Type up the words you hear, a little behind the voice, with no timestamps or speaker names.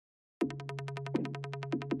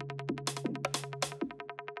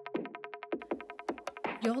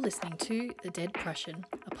You're listening to The Dead Prussian,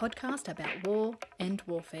 a podcast about war and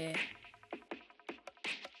warfare.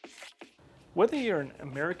 Whether you're an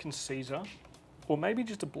American Caesar or maybe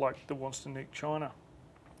just a bloke that wants to nuke China,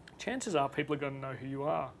 chances are people are going to know who you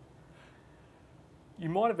are. You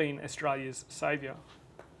might have been Australia's saviour,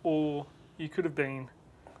 or you could have been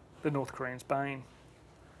the North Koreans' bane.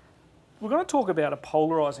 We're going to talk about a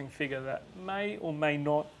polarising figure that may or may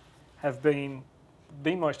not have been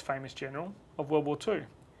the most famous general of World War II.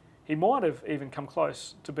 He might have even come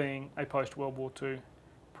close to being a post-World War II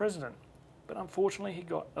president, but unfortunately he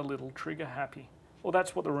got a little trigger happy. Well,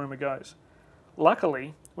 that's what the rumour goes.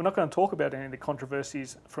 Luckily, we're not going to talk about any of the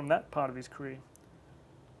controversies from that part of his career.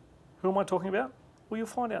 Who am I talking about? Well, you'll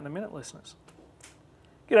find out in a minute, listeners.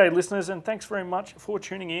 G'day, listeners, and thanks very much for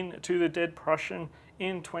tuning in to The Dead Prussian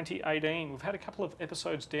in 2018. We've had a couple of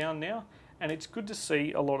episodes down now, and it's good to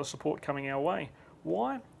see a lot of support coming our way.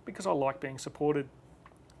 Why? Because I like being supported.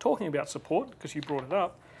 Talking about support, because you brought it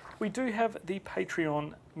up, we do have the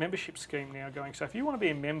Patreon membership scheme now going. So if you want to be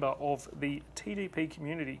a member of the TDP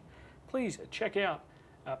community, please check out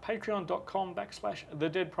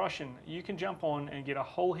patreon.com/thedeadprussian. You can jump on and get a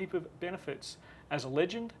whole heap of benefits as a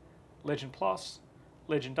Legend, Legend Plus,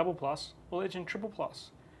 Legend Double Plus, or Legend Triple Plus.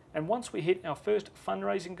 And once we hit our first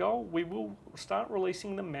fundraising goal, we will start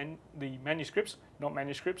releasing the manuscripts, not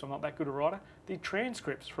manuscripts, I'm not that good a writer, the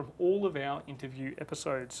transcripts from all of our interview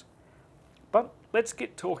episodes. But let's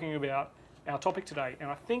get talking about our topic today.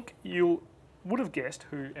 And I think you would have guessed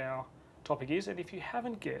who our topic is. And if you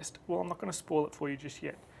haven't guessed, well, I'm not going to spoil it for you just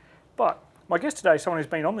yet. But my guest today is someone who's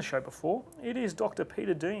been on the show before. It is Dr.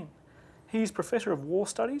 Peter Dean. He's Professor of War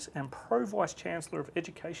Studies and Pro Vice-Chancellor of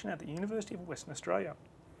Education at the University of Western Australia,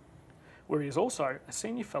 where he is also a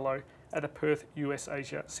Senior Fellow at the Perth US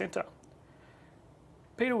Asia Centre.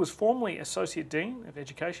 Peter was formerly Associate Dean of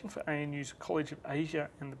Education for ANU's College of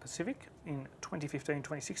Asia and the Pacific in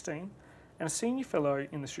 2015-2016, and a Senior Fellow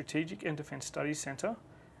in the Strategic and Defence Studies Centre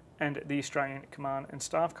and the Australian Command and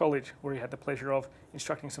Staff College, where he had the pleasure of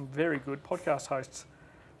instructing some very good podcast hosts.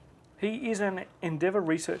 He is an Endeavour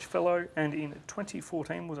Research Fellow and in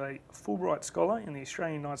 2014 was a Fulbright Scholar in the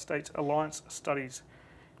Australian-United States Alliance Studies.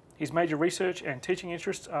 His major research and teaching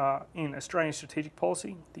interests are in Australian strategic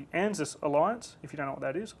policy, the ANZUS Alliance, if you don't know what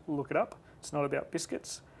that is, look it up, it's not about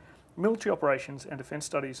biscuits, military operations and defence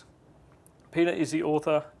studies. Peter is the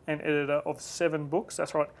author and editor of 7 books,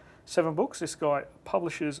 that's right, 7 books. This guy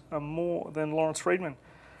publishes more than Lawrence Freedman.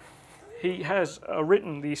 He has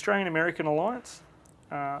written the Australian-American Alliance,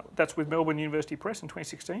 that's with Melbourne University Press in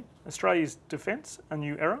 2016, Australia's Defence, A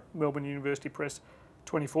New Era, Melbourne University Press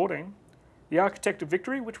 2014, The Architect of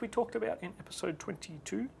Victory, which we talked about in episode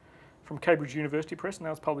 22 from Cambridge University Press, and that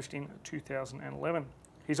was published in 2011.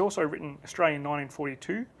 He's also written Australian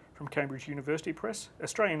 1942 from Cambridge University Press,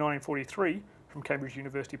 Australian 1943 from Cambridge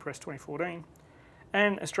University Press 2014,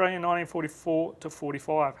 and Australian 1944 to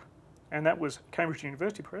 45, and that was Cambridge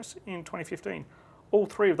University Press in 2015. All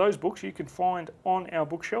 3 of those books you can find on our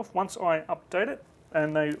bookshelf once I update it,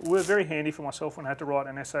 and they were very handy for myself when I had to write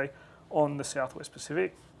an essay on the Southwest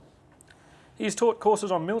Pacific. He has taught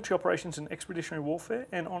courses on military operations and expeditionary warfare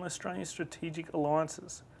and on Australian strategic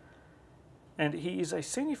alliances. And he is a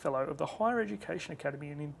Senior Fellow of the Higher Education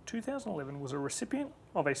Academy, and in 2011 was a recipient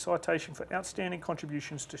of a citation for outstanding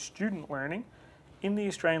contributions to student learning in the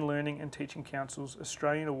Australian Learning and Teaching Council's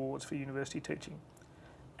Australian Awards for University Teaching.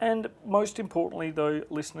 And most importantly though,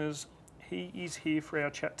 listeners, he is here for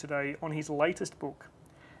our chat today on his latest book.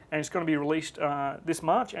 And it's going to be released this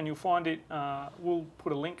March, and you'll find it, we'll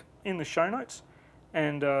put a link in the show notes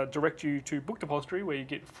and direct you to Book Depository, where you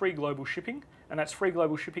get free global shipping, and that's free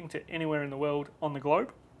global shipping to anywhere in the world on the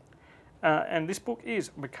globe. And this book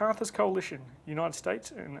is MacArthur's Coalition, United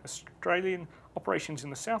States and Australian Operations in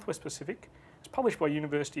the Southwest Pacific. It's published by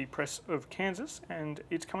University Press of Kansas, and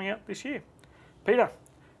it's coming out this year. Peter,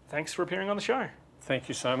 thanks for appearing on the show. Thank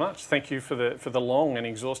you so much. Thank you for the long and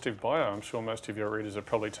exhaustive bio. I'm sure most of your readers are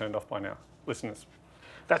probably turned off by now, listeners.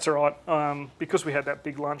 That's all right. Because we had that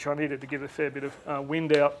big lunch, I needed to get a fair bit of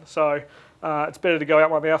wind out. So it's better to go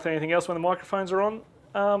out my mouth than anything else when the microphones are on.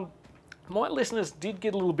 My listeners did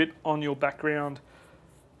get a little bit on your background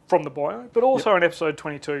from the bio, but also in episode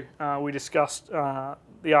 22, we discussed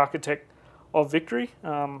the Architect of Victory,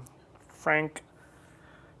 Frank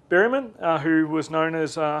Berryman, who was known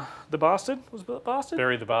as the Bastard. Was it the Bastard?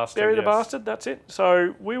 Barry the Bastard. Barry the yes. Bastard. That's it.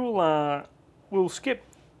 So we will we'll skip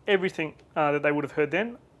everything that they would have heard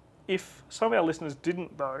then. If some of our listeners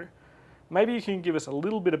didn't, though, maybe you can give us a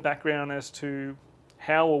little bit of background as to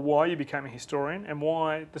how or why you became a historian and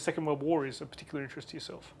why the Second World War is a particular interest to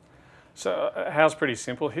yourself. So ours pretty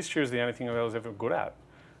simple. History is the only thing I was ever good at.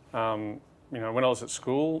 You know, when I was at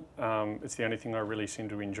school, it's the only thing I really seemed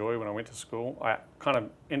to enjoy when I went to school. I kind of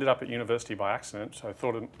ended up at university by accident, so I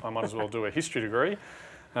thought I might as well do a history degree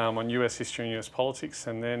on US history and US politics,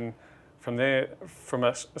 and then from there, from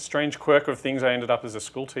a strange quirk of things, I ended up as a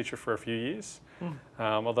school teacher for a few years,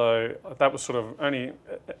 although that was sort of only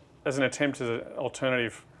as an attempt as an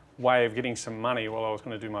alternative way of getting some money while I was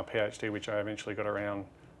going to do my PhD, which I eventually got around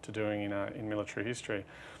to doing in military history.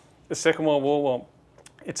 The Second World War, well,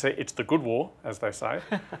 it's the good war, as they say,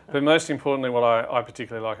 but most importantly what I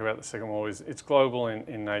particularly like about the Second World War is it's global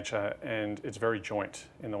in nature and it's very joint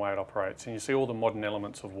in the way it operates, and you see all the modern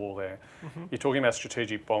elements of war there. You're talking about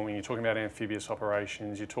strategic bombing, you're talking about amphibious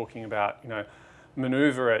operations, you're talking about, you know,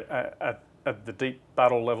 manoeuvre at the deep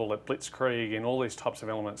battle level at blitzkrieg and all these types of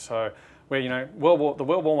elements. So where, you know, the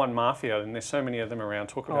World War I mafia, and there's so many of them around,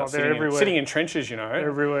 talk about sitting in trenches, you know. They're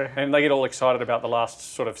everywhere. And they get all excited about the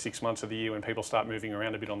last sort of 6 months of the year when people start moving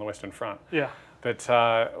around a bit on the Western Front. Yeah. But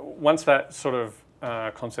once that sort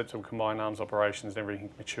of concept of combined arms operations and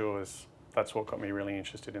everything matures, that's what got me really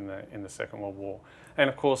interested in the Second World War. And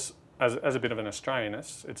of course, as a bit of an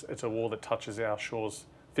Australianist, it's a war that touches our shores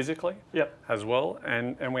physically as well,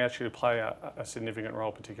 and we actually play a significant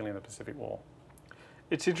role, particularly in the Pacific War.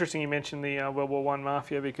 It's interesting you mentioned the World War I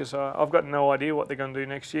mafia, because I've got no idea what they're going to do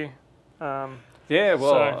next year. Yeah,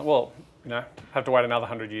 well, you know, have to wait another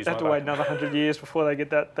 100 years. Have to wait another 100 years before they get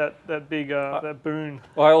that big that boon.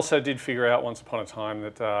 Well, I also did figure out once upon a time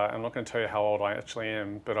that I'm not going to tell you how old I actually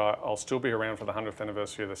am, but I'll still be around for the 100th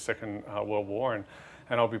anniversary of the Second World War, and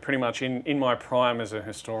I'll be pretty much in my prime as a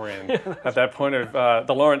historian at that point of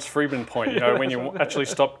the Lawrence Freedman point, you know, when you actually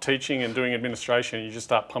stop teaching and doing administration, you just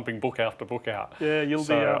start pumping book after book out. Yeah, you'll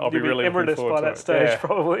be really emeritus by that stage,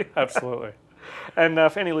 probably. Absolutely. And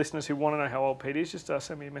for any listeners who want to know how old Pete is, just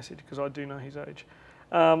send me a message, because I do know his age.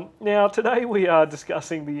 Now, today we are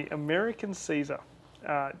discussing the American Caesar,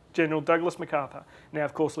 General Douglas MacArthur. Now,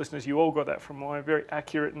 of course, listeners, you all got that from my very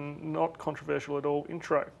accurate and not controversial at all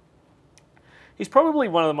intro. He's probably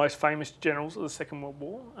one of the most famous generals of the Second World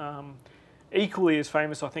War. Equally as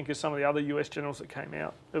famous, I think, as some of the other US generals that came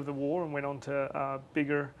out of the war and went on to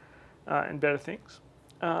bigger and better things.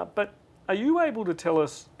 But are you able to tell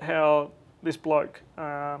us how this bloke,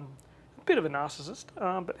 a bit of a narcissist,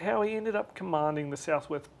 but how he ended up commanding the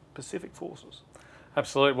Southwest Pacific forces?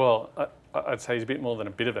 Absolutely. Well, I'd say he's a bit more than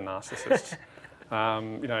a bit of a narcissist.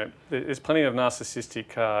 You know, there's plenty of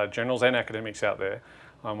narcissistic generals and academics out there,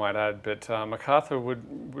 I might add, but MacArthur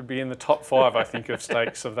would be in the top 5, I think, of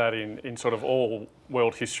stakes of that in sort of all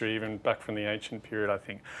world history, even back from the ancient period, I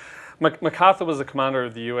think. MacArthur was the commander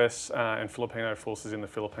of the US and Filipino forces in the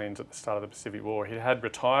Philippines at the start of the Pacific War. He had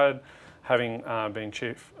retired, having been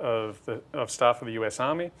chief of staff of the US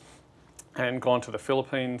Army, and gone to the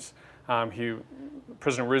Philippines.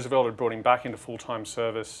 President Roosevelt had brought him back into full-time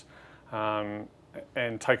service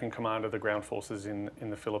and taken command of the ground forces in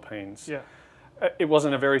the Philippines. Yeah. It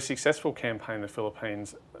wasn't a very successful campaign in the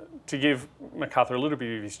Philippines. To give MacArthur a little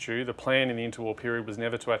bit of his due, the plan in the interwar period was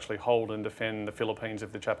never to actually hold and defend the Philippines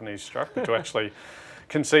if the Japanese struck, but to actually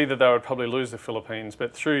concede that they would probably lose the Philippines.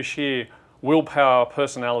 But through sheer willpower,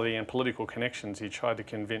 personality and political connections, he tried to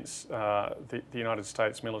convince the United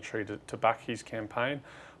States military to back his campaign,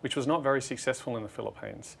 which was not very successful in the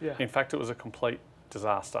Philippines. Yeah. In fact, it was a complete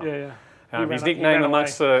disaster. Yeah. His nickname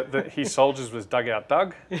amongst his soldiers was Dugout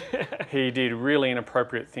Doug. He did really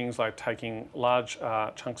inappropriate things like taking large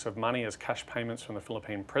chunks of money as cash payments from the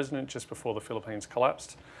Philippine president just before the Philippines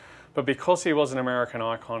collapsed. But because he was an American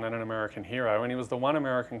icon and an American hero, and he was the one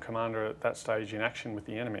American commander at that stage in action with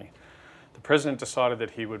the enemy, the president decided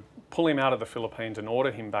that he would pull him out of the Philippines and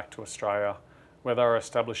order him back to Australia, where they were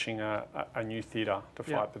establishing a new theatre to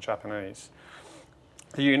fight the Japanese.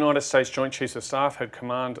 The United States Joint Chiefs of Staff had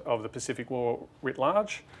command of the Pacific War writ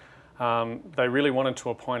large. They really wanted to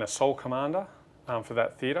appoint a sole commander for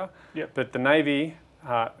that theatre, but the Navy,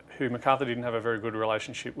 who MacArthur didn't have a very good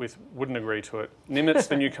relationship with, wouldn't agree to it. Nimitz,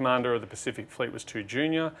 the new commander of the Pacific Fleet, was too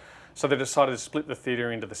junior, so they decided to split the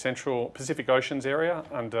theatre into the Central Pacific Oceans area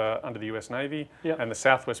under the US Navy and the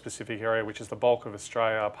Southwest Pacific area, which is the bulk of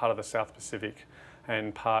Australia, part of the South Pacific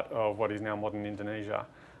and part of what is now modern Indonesia.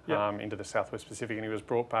 Into the Southwest Pacific, and he was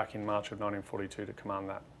brought back in March of 1942 to command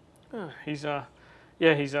that.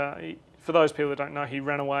 For those people that don't know, he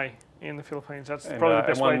ran away in the Philippines. That's probably the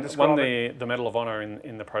best way to describe it. Won the Medal of Honor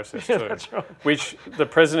in the process too. That's right. Which the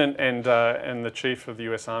President and the Chief of the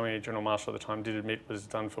US Army, General Marshall at the time, did admit was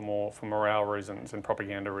done for morale reasons and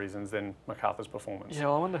propaganda reasons than MacArthur's performance. Yeah,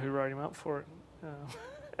 I wonder who wrote him up for it.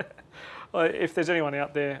 If there's anyone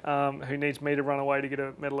out there who needs me to run away to get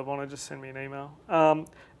a Medal of Honor, just send me an email.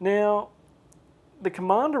 Now, the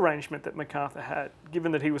command arrangement that MacArthur had,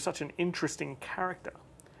 given that he was such an interesting character,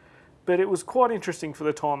 but it was quite interesting for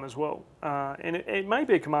the time as well. And it may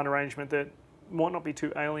be a command arrangement that might not be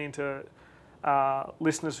too alien to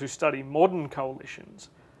listeners who study modern coalitions.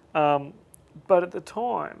 But at the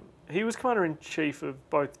time, he was Commander-in-Chief of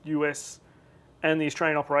both US and the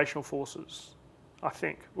Australian Operational Forces, I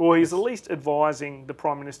think. Well, he's at least advising the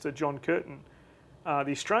Prime Minister, John Curtin,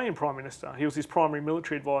 the Australian Prime Minister. He was his primary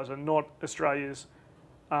military advisor, not Australia's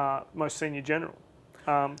most senior general.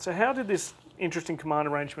 So how did this interesting command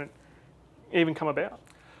arrangement even come about?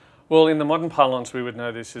 Well, in the modern parlance, we would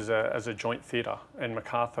know this as a joint theatre, and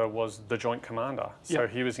MacArthur was the joint commander. So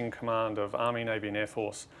he was in command of Army, Navy and Air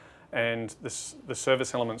Force, and the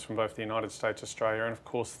service elements from both the United States, Australia, and of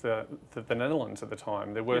course the Netherlands at the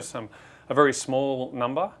time. There were a very small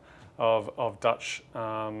number of Dutch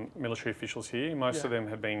military officials here. Most of them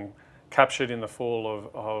had been captured in the fall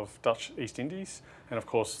of Dutch East Indies, and of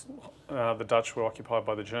course the Dutch were occupied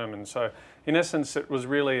by the Germans. So in essence it was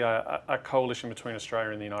really a coalition between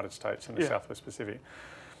Australia and the United States in the Southwest Pacific.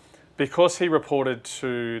 Because he reported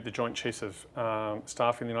to the Joint Chiefs of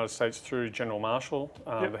Staff in the United States through General Marshall,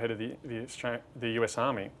 the head of the US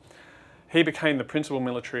Army, he became the principal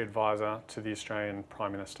military advisor to the Australian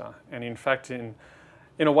Prime Minister. And in fact, in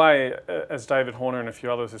a way, as David Horner and a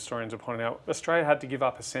few other historians have pointed out, Australia had to give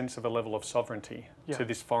up a sense of a level of sovereignty to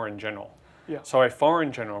this foreign general. So a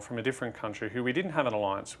foreign general from a different country who we didn't have an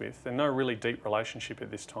alliance with and no really deep relationship at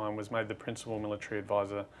this time was made the principal military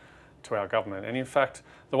advisor to our government. And in fact,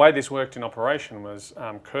 the way this worked in operation was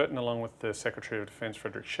Curtin, along with the Secretary of Defence,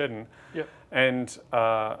 Frederick Shedden, and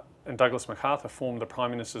Douglas MacArthur formed the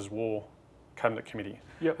Prime Minister's War Cabinet Committee.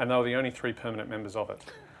 And they were the only 3 permanent members of it.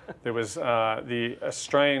 There was the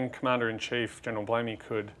Australian Commander-in-Chief, General Blamey,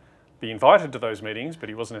 could be invited to those meetings, but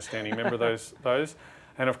he wasn't a standing member of those.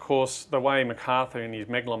 And of course, the way MacArthur, in his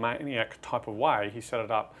megalomaniac type of way, he set it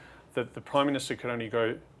up that the Prime Minister could only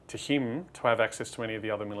go to him to have access to any of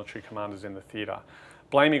the other military commanders in the theatre.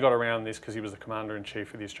 Blamey got around this because he was the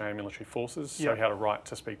Commander-in-Chief of the Australian Military Forces, so he had a right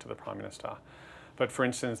to speak to the Prime Minister. But for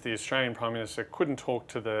instance, the Australian Prime Minister couldn't talk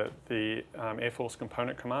to the Air Force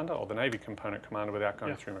Component Commander or the Navy Component Commander without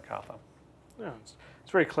going through MacArthur. Yeah,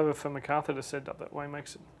 it's very clever for MacArthur to set it up that way.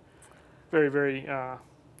 Makes it very, very,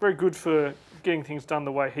 very good for getting things done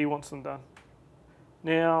the way he wants them done.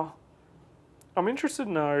 Now, I'm interested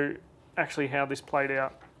to know actually how this played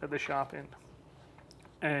out at the sharp end.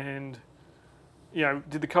 And, you know,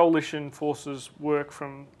 did the coalition forces work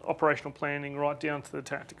from operational planning right down to the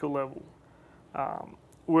tactical level?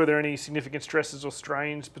 Were there any significant stresses or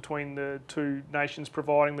strains between the two nations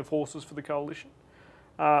providing the forces for the coalition?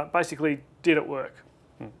 Basically, did it work?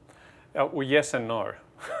 Well, yes and no.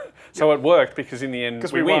 So it worked because in the end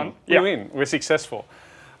we win. We win. We're successful.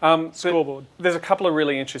 Scoreboard. There's a couple of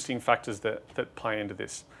really interesting factors that play into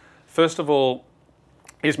this. First of all,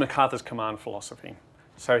 is MacArthur's command philosophy.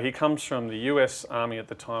 So he comes from the US Army at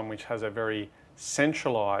the time, which has a very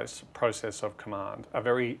centralised process of command, a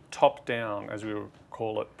very top-down, as we would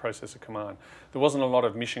call it, process of command. There wasn't a lot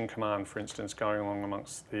of mission command, for instance, going along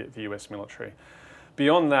amongst the US military.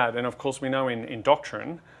 Beyond that, and of course we know in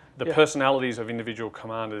doctrine, the personalities of individual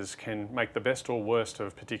commanders can make the best or worst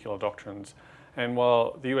of particular doctrines. And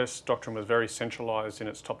while the US doctrine was very centralised in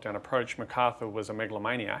its top-down approach, MacArthur was a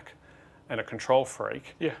megalomaniac and a control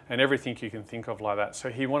freak, and everything you can think of like that. So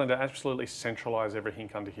he wanted to absolutely centralise everything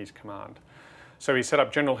under his command. So he set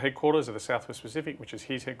up General Headquarters of the Southwest Pacific, which is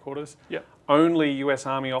his headquarters. Only US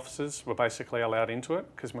Army officers were basically allowed into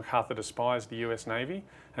it because MacArthur despised the US Navy,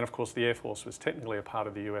 and of course the Air Force was technically a part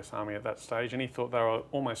of the US Army at that stage, and he thought they were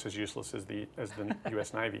almost as useless as the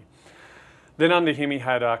US Navy. Then under him he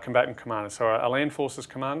had a combatant commander, so a land forces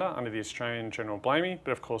commander under the Australian General Blamey,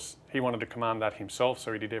 but of course he wanted to command that himself,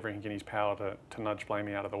 so he did everything in his power to nudge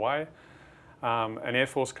Blamey out of the way. An Air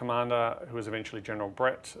Force commander who was eventually General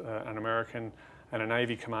Brett, an American, and a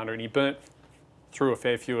Navy commander, and he burnt through a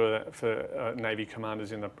fair few for Navy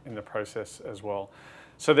commanders in the process as well.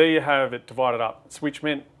 So there you have it divided up, which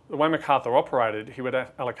meant the way MacArthur operated, he would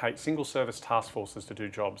allocate single service task forces to do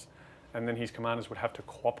jobs, and then his commanders would have to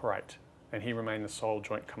cooperate, and he remained the sole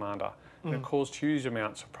joint commander. And it caused huge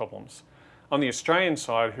amounts of problems. On the Australian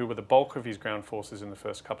side, who were the bulk of his ground forces in the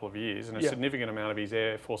first couple of years, and a significant amount of his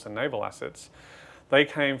air force and naval assets, they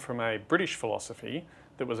came from a British philosophy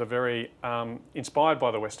that was a very inspired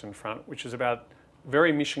by the Western Front, which is about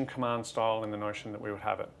very mission command style in the notion that we would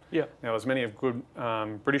have it. Now, as many of good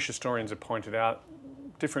British historians have pointed out,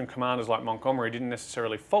 different commanders like Montgomery didn't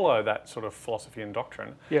necessarily follow that sort of philosophy and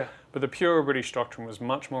doctrine. But the pure British doctrine was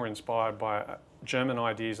much more inspired by German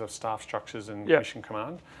ideas of staff structures and mission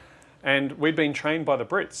command. And we'd been trained by the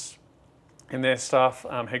Brits in their staff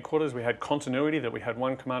headquarters. We had continuity, that we had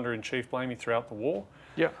one commander-in-chief blaming throughout the war.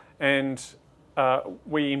 Yeah. And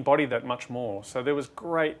we embodied that much more. So there was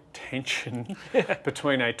great tension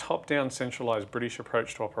between a top-down centralised British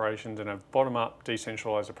approach to operations and a bottom-up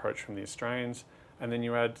decentralised approach from the Australians. And then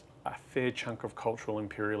you add a fair chunk of cultural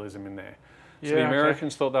imperialism in there. So the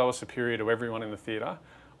Americans thought they were superior to everyone in the theatre.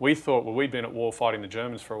 We thought, well, we'd been at war fighting the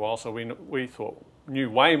Germans for a while, so we thought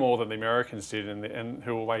knew way more than the Americans did, and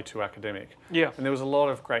who were way too academic. Yeah. And there was a lot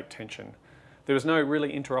of great tension. There was no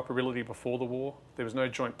really interoperability before the war. There was no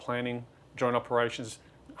joint planning, joint operations,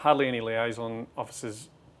 hardly any liaison officers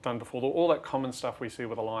done before the war, all that common stuff we see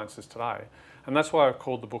with alliances today. And that's why I've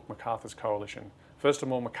called the book MacArthur's Coalition. First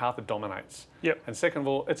of all, MacArthur dominates. Yep. And second of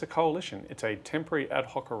all, it's a coalition. It's a temporary ad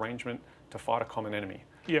hoc arrangement to fight a common enemy.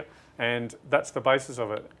 Yeah. And that's the basis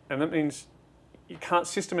of it. And that means you can't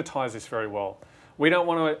systematise this very well. We don't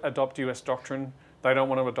want to adopt US doctrine. They don't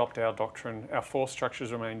want to adopt our doctrine. Our force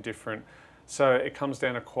structures remain different. So it comes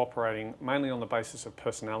down to cooperating mainly on the basis of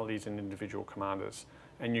personalities and individual commanders.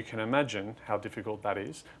 And you can imagine how difficult that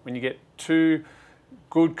is. When you get two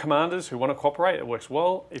good commanders who want to cooperate, it works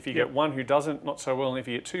well. If you get one who doesn't, not so well. And if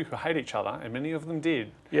you get two who hate each other, and many of them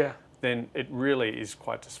did, then it really is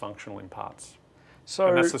quite dysfunctional in parts. So,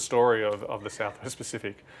 and that's the story of the Southwest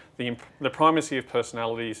Pacific. The primacy of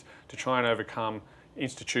personalities to try and overcome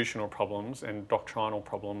institutional problems and doctrinal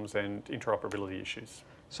problems and interoperability issues.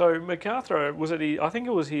 So MacArthur, was it? I think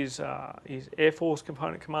it was his Air Force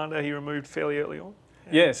component commander he removed fairly early on.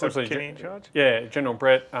 Yes, absolutely. Kenny in charge. Yeah, General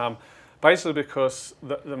Brett. Basically, because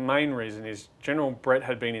the main reason is General Brett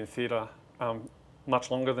had been in theatre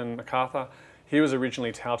much longer than MacArthur. He was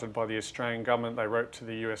originally touted by the Australian government. They wrote to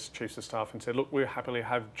the US Chiefs of Staff and said, look, we'll happily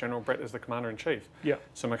have General Brett as the Commander-in-Chief. Yeah.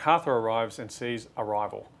 So MacArthur arrives and sees a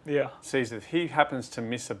rival. Yeah. Sees that if he happens to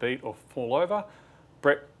miss a beat or fall over,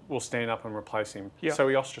 Brett will stand up and replace him. Yeah. So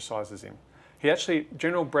he ostracises him.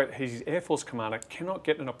 General Brett, he's his Air Force commander, cannot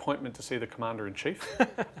get an appointment to see the Commander-in-Chief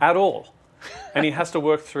at all. And he has to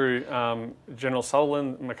work through General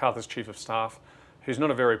Sutherland, MacArthur's Chief of Staff, who's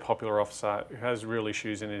not a very popular officer, who has real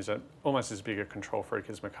issues and is almost as big a control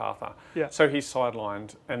freak as MacArthur. Yeah. So he's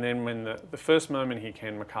sidelined. And then when the first moment he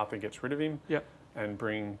can, MacArthur gets rid of him and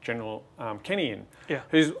bring General Kenny in,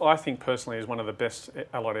 who's, I think personally, is one of the best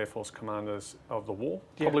Allied Air Force commanders of the war,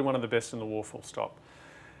 probably one of the best in the war, full stop.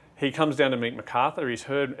 He comes down to meet MacArthur. He's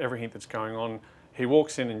heard everything that's going on. He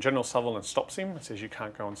walks in and General Sutherland stops him and says, you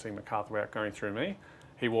can't go and see MacArthur without going through me.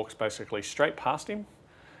 He walks basically straight past him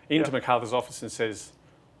into MacArthur's office and says,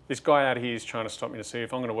 this guy out here is trying to stop me to see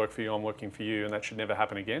if I'm going to work for you, I'm working for you, and that should never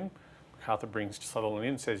happen again. MacArthur brings Sutherland in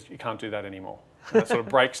and says, you can't do that anymore. And that sort of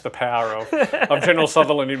breaks the power of General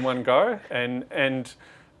Sutherland in one go. And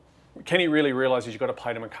Kenny really realises you've got to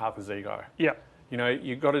play to MacArthur's ego. Yeah. You know,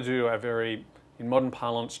 you've got to do a very, in modern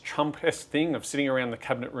parlance, Trump-esque thing of sitting around the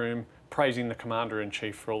cabinet room praising the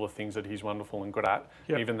Commander-in-Chief for all the things that he's wonderful and good at,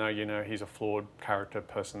 even though, you know, he's a flawed character,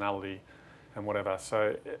 personality, and whatever.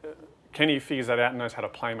 So Kenny figures that out and knows how to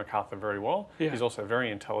play MacArthur very well. Yeah. He's also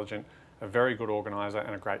very intelligent, a very good organiser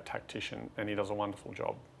and a great tactician, and he does a wonderful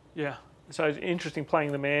job. Yeah. So it's interesting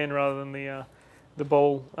playing the man rather than the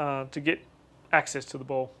ball to get access to the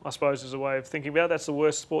ball, I suppose, is a way of thinking about it. That's the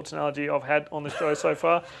worst sports analogy I've had on the show so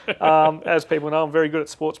far. As people know, I'm very good at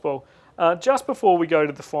sports ball. Just before we go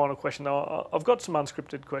to the final question, though, I've got some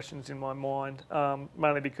unscripted questions in my mind,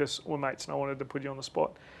 mainly because we're mates and I wanted to put you on the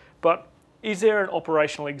spot. But is there an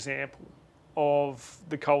operational example of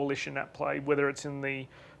the coalition at play, whether it's in the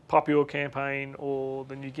Papua campaign or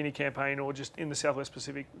the New Guinea campaign or just in the Southwest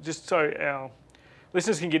Pacific, just so our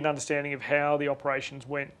listeners can get an understanding of how the operations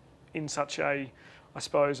went in such a, I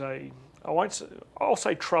suppose, I'll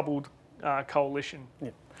say troubled coalition? Yeah.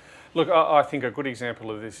 Look, I think a good example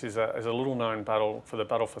of this is a little-known battle for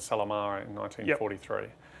Salamara in 1943.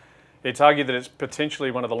 Yep. It's argued that it's potentially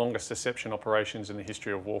one of the longest deception operations in the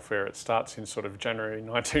history of warfare. It starts in sort of January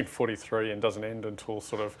 1943 and doesn't end until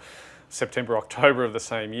sort of September, October of the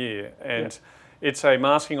same year. And it's a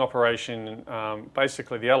masking operation.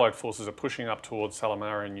 Basically, the Allied forces are pushing up towards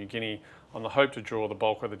Salamara in New Guinea on the hope to draw the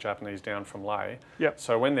bulk of the Japanese down from Lae. Yep.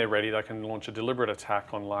 So when they're ready, they can launch a deliberate attack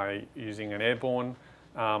on Lae using an airborne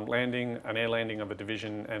landing, an air landing of a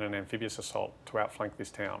division and an amphibious assault to outflank this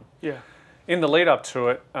town. Yeah. In the lead up to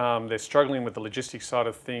it, they're struggling with the logistics side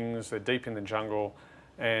of things, they're deep in the jungle,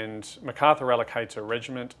 and MacArthur allocates a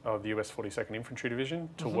regiment of the US 42nd Infantry Division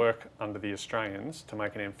to work under the Australians to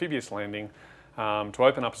make an amphibious landing, to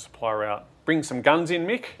open up a supply route, bring some guns in,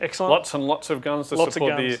 Mick. Excellent. Lots and lots of guns to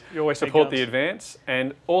support the advance,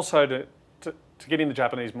 and also to get in the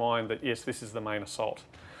Japanese mind that, yes, this is the main assault.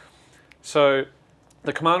 So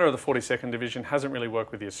the commander of the 42nd Division hasn't really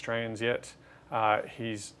worked with the Australians yet.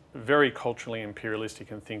 He's very culturally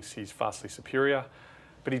imperialistic and thinks he's vastly superior.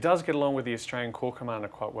 But he does get along with the Australian Corps Commander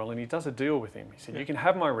quite well, and he does a deal with him. He said, you can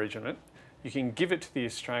have my regiment, you can give it to the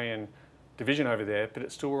Australian division over there, but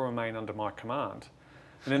it still will remain under my command.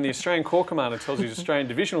 And then the Australian Corps Commander tells his Australian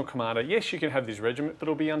Divisional Commander, yes, you can have this regiment, but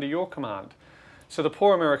it'll be under your command. So the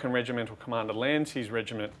poor American regimental commander lands his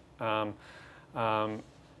regiment into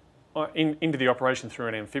the operation through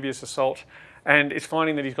an amphibious assault, and is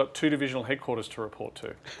finding that he's got 2 divisional headquarters to report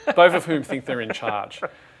to, both of whom think they're in charge.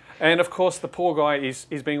 And of course, the poor guy is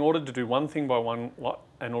being ordered to do one thing by one lot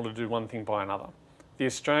in order to do one thing by another. The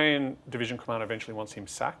Australian Division Commander eventually wants him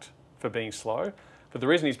sacked for being slow, but the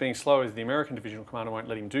reason he's being slow is the American Divisional Commander won't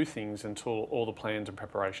let him do things until all the plans and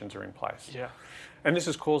preparations are in place. Yeah. And this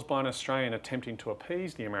is caused by an Australian attempting to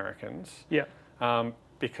appease the Americans. Yeah.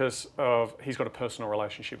 Because he's got a personal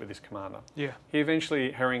relationship with his commander. Yeah. He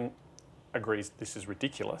eventually, Herring agrees this is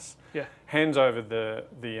ridiculous. Yeah. Hands over the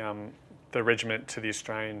regiment to the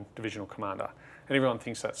Australian Divisional Commander, and everyone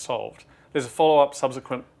thinks that's solved. There's a follow-up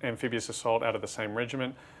subsequent amphibious assault out of the same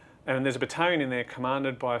regiment, and there's a battalion in there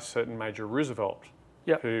commanded by a certain Major Roosevelt,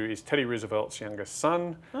 who is Teddy Roosevelt's youngest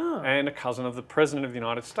son and a cousin of the President of the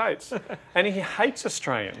United States. And he hates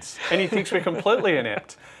Australians, and he thinks we're completely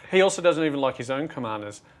inept. He also doesn't even like his own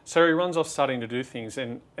commanders, so he runs off starting to do things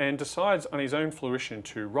and decides on his own fruition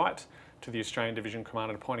to write to the Australian Division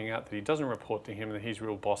Commander, pointing out that he doesn't report to him, that his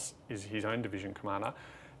real boss is his own Division Commander,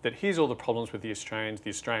 that here's all the problems with the Australians,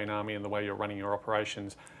 the Australian Army, and the way you're running your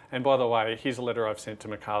operations. And by the way, here's a letter I've sent to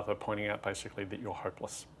MacArthur pointing out basically that you're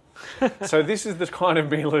hopeless. So this is the kind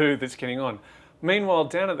of milieu that's getting on. Meanwhile,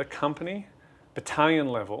 down at the company, battalion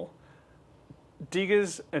level,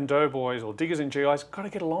 diggers and doughboys, or diggers and GIs, got to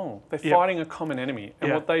get along. They're fighting a common enemy.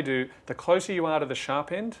 And what they do, the closer you are to the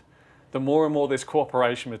sharp end, the more and more there's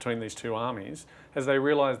cooperation between these two armies as they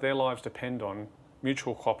realise their lives depend on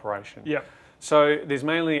mutual cooperation. Yeah. So there's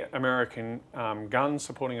mainly American guns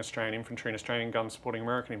supporting Australian infantry and Australian guns supporting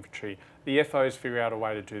American infantry. The FOs figure out a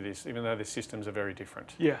way to do this, even though the systems are very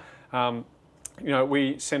different. Yeah. You know,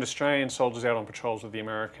 we send Australian soldiers out on patrols with the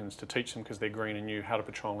Americans to teach them, because they're green and new, how to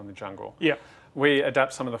patrol in the jungle. Yeah. We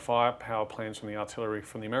adapt some of the firepower plans from the artillery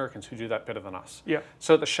from the Americans, who do that better than us. Yeah.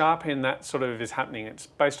 So at the sharp end, that sort of is happening. It's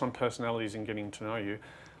based on personalities and getting to know you.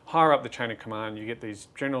 Higher up the chain of command, you get these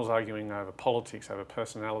generals arguing over politics, over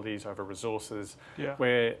personalities, over resources,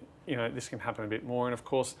 where, you know, this can happen a bit more. And of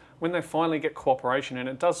course, when they finally get cooperation, and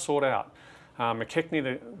it does sort out,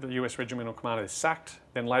 McKechnie, the US regimental commander, is sacked,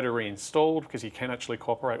 then later reinstalled because he can actually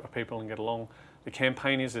cooperate with people and get along. The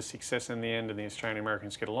campaign is a success in the end, and the Australian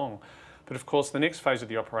Americans get along. But of course, the next phase of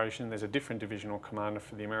the operation, there's a different divisional commander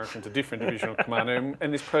for the Americans, a different divisional commander,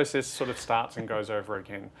 and this process sort of starts and goes over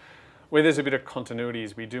again. Where there's a bit of continuity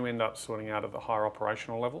is we do end up sorting out at the higher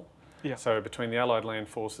operational level. Yeah. So between the Allied Land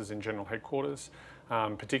Forces and General Headquarters,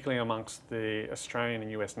 particularly amongst the Australian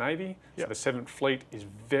and US Navy. So the 7th Fleet is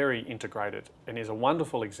very integrated and is a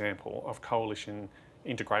wonderful example of coalition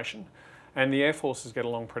integration. And the Air Forces get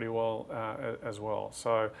along pretty well as well.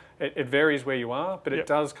 So it varies where you are, but it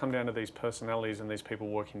does come down to these personalities and these people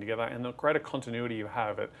working together. And the greater continuity you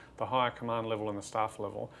have at the higher command level and the staff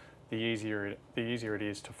level, the easier it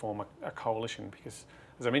is to form a coalition, because,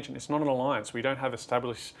 as I mentioned, it's not an alliance. We don't have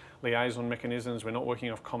established liaison mechanisms. We're not working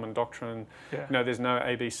off common doctrine. You know, there's no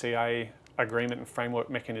ABCA agreement and framework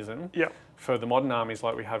mechanism for the modern armies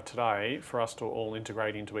like we have today for us to all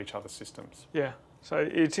integrate into each other's systems. Yeah. So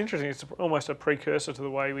it's interesting. It's almost a precursor to the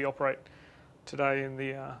way we operate today. In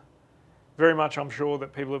the very much, I'm sure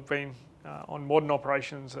that people have been on modern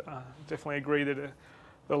operations definitely agree that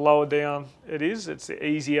the lower down it is, it's the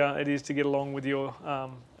easier it is to get along with your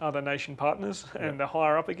other nation partners, and the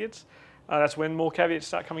higher up it gets, that's when more caveats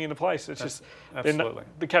start coming into place. It's just absolutely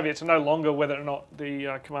the caveats are no longer whether or not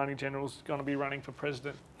the commanding general is going to be running for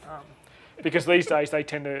president. Because these days they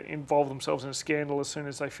tend to involve themselves in a scandal as soon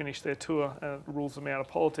as they finish their tour, and it rules them out of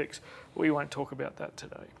politics. We won't talk about that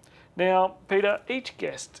today. Now, Peter, each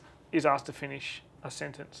guest is asked to finish a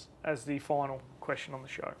sentence as the final question on the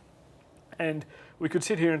show. And we could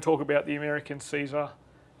sit here and talk about the American Caesar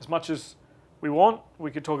as much as we want. We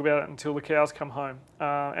could talk about it until the cows come home.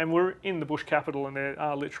 And we're in the bush capital, and there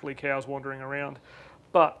are literally cows wandering around.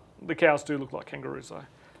 But the cows do look like kangaroos,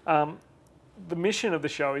 though. The mission of the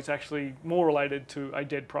show is actually more related to a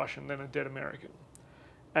dead Prussian than a dead American.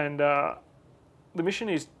 And the mission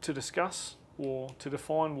is to discuss war, to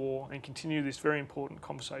define war, and continue this very important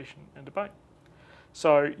conversation and debate.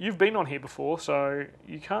 So you've been on here before, so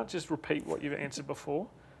you can't just repeat what you've answered before.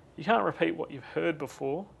 You can't repeat what you've heard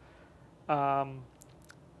before.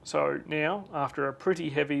 So now, after a pretty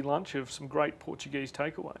heavy lunch of some great Portuguese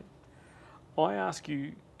takeaway, I ask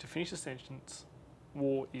you to finish the sentence,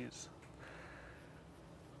 war is.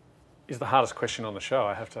 Is the hardest question on the show,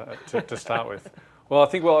 I have to start with. Well, I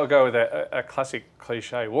think I'll go with a classic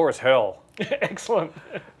cliche, war is hell. Excellent.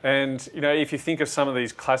 And, you know, if you think of some of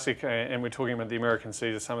these classic, and we're talking about the American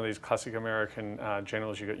Caesar, some of these classic American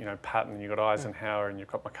generals, you've got, you know, Patton, you've got Eisenhower, and you've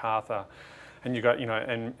got MacArthur, and you've got, you know,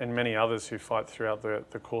 and many others who fight throughout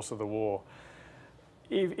the course of the war.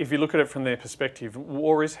 If you look at it from their perspective,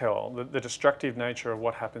 war is hell. The destructive nature of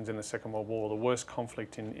what happens in the Second World War, the worst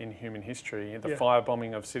conflict in human history, the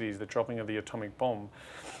firebombing of cities, the dropping of the atomic bomb.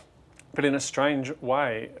 But in a strange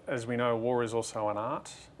way, as we know, war is also an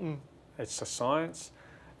art. It's a science.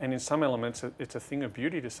 And in some elements, it's a thing of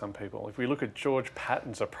beauty to some people. If we look at George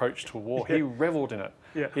Patton's approach to war, he revelled in it.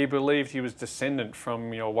 He believed he was descendant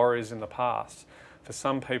from, you know, warriors in the past. For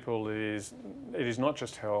some people, it is not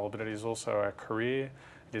just hell, but it is also a career.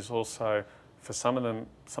 It is also, for some of them,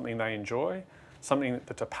 something they enjoy, something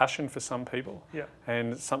that's a passion for some people,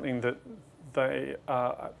 and something that they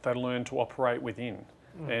learn to operate within.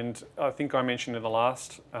 And I think I mentioned in the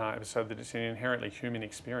last episode that it's an inherently human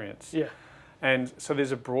experience. And so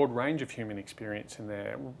there's a broad range of human experience in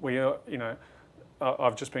there. We are, you know,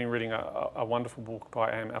 I've just been reading a wonderful book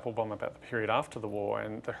by Anne Applebaum about the period after the war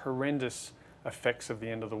and the horrendous effects of the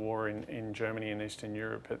end of the war in Germany and Eastern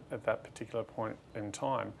Europe at that particular point in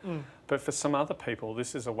time. But for some other people,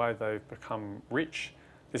 this is a way they've become rich.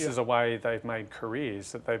 This is a way they've made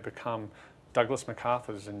careers, that they've become Douglas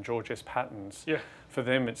MacArthur's and George S. Patton's. For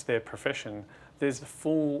them, it's their profession. There's the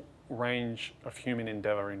full range of human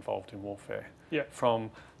endeavour involved in warfare.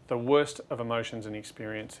 From the worst of emotions and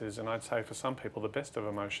experiences, and I'd say for some people, the best of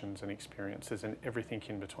emotions and experiences, and everything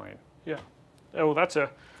in between. Oh, well, it's a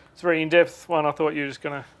very in-depth one. I thought you were just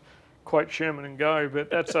going to quote Sherman and go, but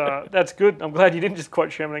that's good. I'm glad you didn't just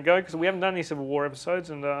quote Sherman and go, because we haven't done any Civil War episodes,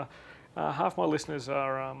 and half my listeners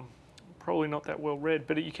are probably not that well read,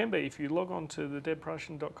 but you can be. If you log on to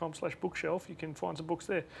thedeadprussian.com/bookshelf, you can find some books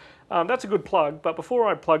there. That's a good plug, but before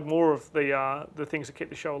I plug more of the things that keep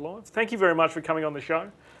the show alive, thank you very much for coming on the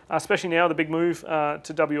show, especially now, the big move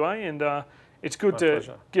to WA, and it's good to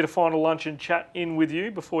get a final lunch and chat in with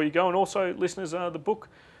you before you go. And also, listeners, the book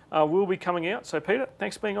will be coming out. So, Peter,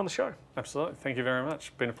 thanks for being on the show. Absolutely. Thank you very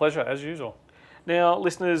much. Been a pleasure, as usual. Now,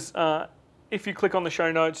 listeners, if you click on the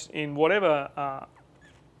show notes in whatever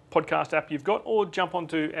podcast app you've got, or jump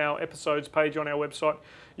onto our episodes page on our website,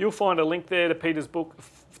 you'll find a link there to Peter's book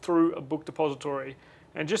through a book depository.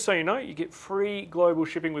 And just so you know, you get free global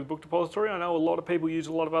shipping with Book Depository. I know a lot of people use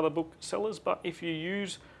a lot of other book sellers, but if you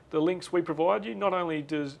use the links we provide you, not only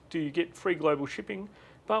do you get free global shipping,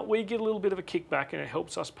 but we get a little bit of a kickback, and it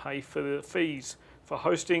helps us pay for the fees for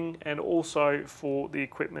hosting and also for the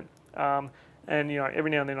equipment. And you know,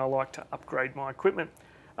 every now and then I like to upgrade my equipment.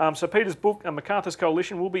 So Peter's book, MacArthur's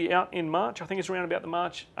Coalition, will be out in March. I think it's around about the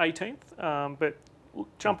March 18th. But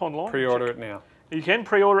jump online. Pre-order it now. You can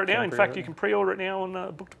pre-order it now. In fact, you can pre-order it now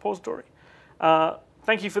on Book Depository.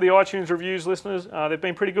 Thank you for the iTunes reviews, listeners. They've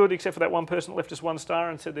been pretty good, except for that one person that left us 1 star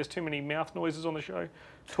and said there's too many mouth noises on the show.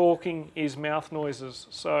 Talking is mouth noises,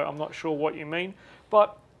 so I'm not sure what you mean.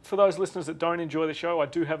 But for those listeners that don't enjoy the show, I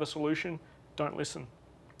do have a solution. Don't listen.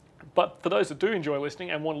 But for those that do enjoy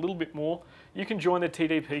listening and want a little bit more, you can join the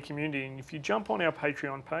TDP community. And if you jump on our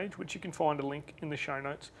Patreon page, which you can find a link in the show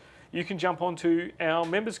notes, you can jump onto our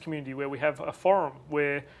members community, where we have a forum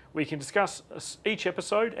where we can discuss each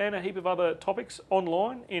episode and a heap of other topics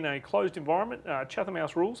online in a closed environment, Chatham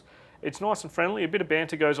House rules. It's nice and friendly. A bit of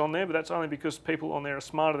banter goes on there, but that's only because people on there are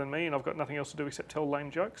smarter than me and I've got nothing else to do except tell lame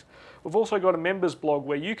jokes. We've also got a members blog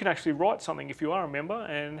where you can actually write something if you are a member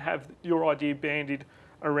and have your idea bandied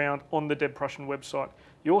around on the Dead Prussian website.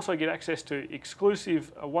 You also get access to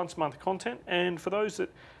exclusive once-a-month content, and for those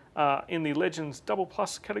that are in the Legends Double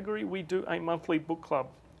Plus category, we do a monthly book club.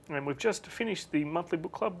 And we've just finished the monthly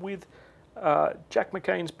book club with Jack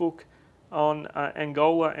McCain's book on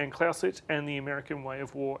Angola and Clausewitz and the American Way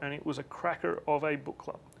of War, and it was a cracker of a book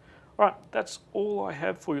club. All right, that's all I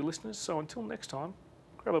have for you, listeners. So until next time,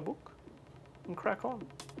 grab a book and crack on.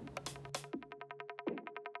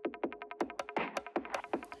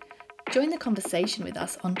 Join the conversation with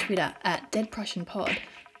us on Twitter at Dead Prussian Pod,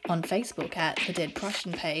 on Facebook at the Dead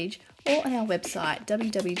Prussian page, or on our website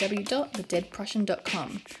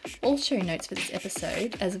www.thedeadprussian.com. All show notes for this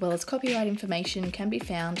episode, as well as copyright information, can be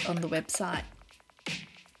found on the website.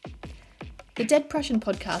 The Dead Prussian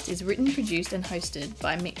podcast is written, produced and hosted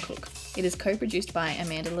by Mick Cook. It is co-produced by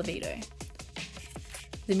Amanda Levito.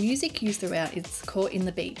 The music used throughout is Caught in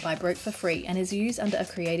the Beat by Broke for Free and is used under a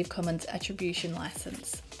Creative Commons Attribution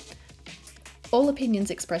license. All opinions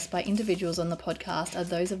expressed by individuals on the podcast are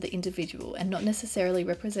those of the individual and not necessarily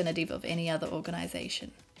representative of any other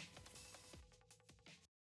organisation.